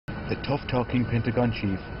the tough-talking Pentagon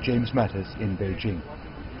chief James Mattis in Beijing,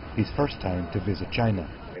 his first time to visit China.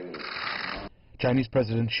 Chinese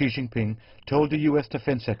President Xi Jinping told the US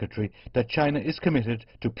Defense Secretary that China is committed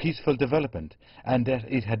to peaceful development and that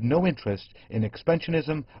it had no interest in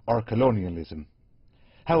expansionism or colonialism.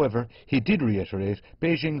 However, he did reiterate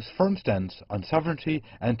Beijing's firm stance on sovereignty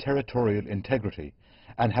and territorial integrity,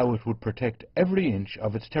 and how it would protect every inch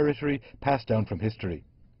of its territory passed down from history.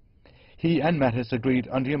 He and Mattis agreed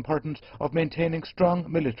on the importance of maintaining strong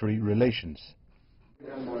military relations.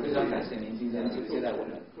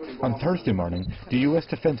 On Thursday morning, the US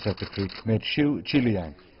Defense Secretary met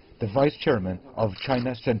Qiliang, the Vice Chairman of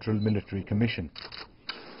China's Central Military Commission.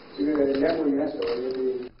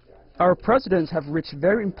 Our presidents have reached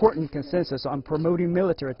very important consensus on promoting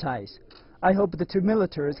military ties. I hope the two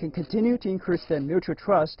militaries can continue to increase their mutual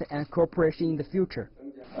trust and cooperation in the future.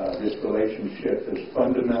 This relationship is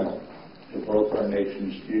fundamental to both our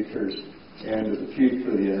nation's futures and to the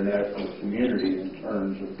future of the international community in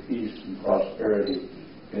terms of peace and prosperity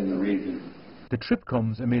in the region. The trip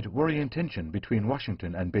comes amid worrying tension between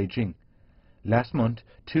Washington and Beijing. Last month,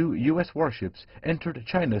 2 US warships entered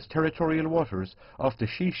China's territorial waters off the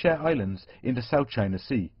Shisha Islands in the South China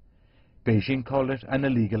Sea. Beijing called it an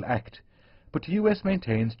illegal act, but the US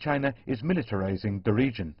maintains China is militarizing the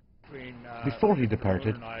region. Before he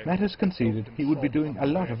departed, Mattis conceded he would be doing a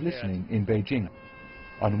lot of listening in Beijing.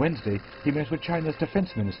 On Wednesday, he met with China's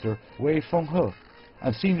Defense Minister Wei Fenghe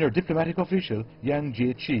and senior diplomatic official Yang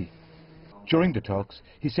Jiechi. During the talks,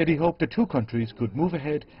 he said he hoped the two countries could move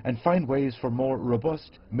ahead and find ways for more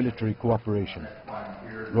robust military cooperation.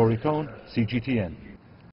 Rory Cohn, CGTN.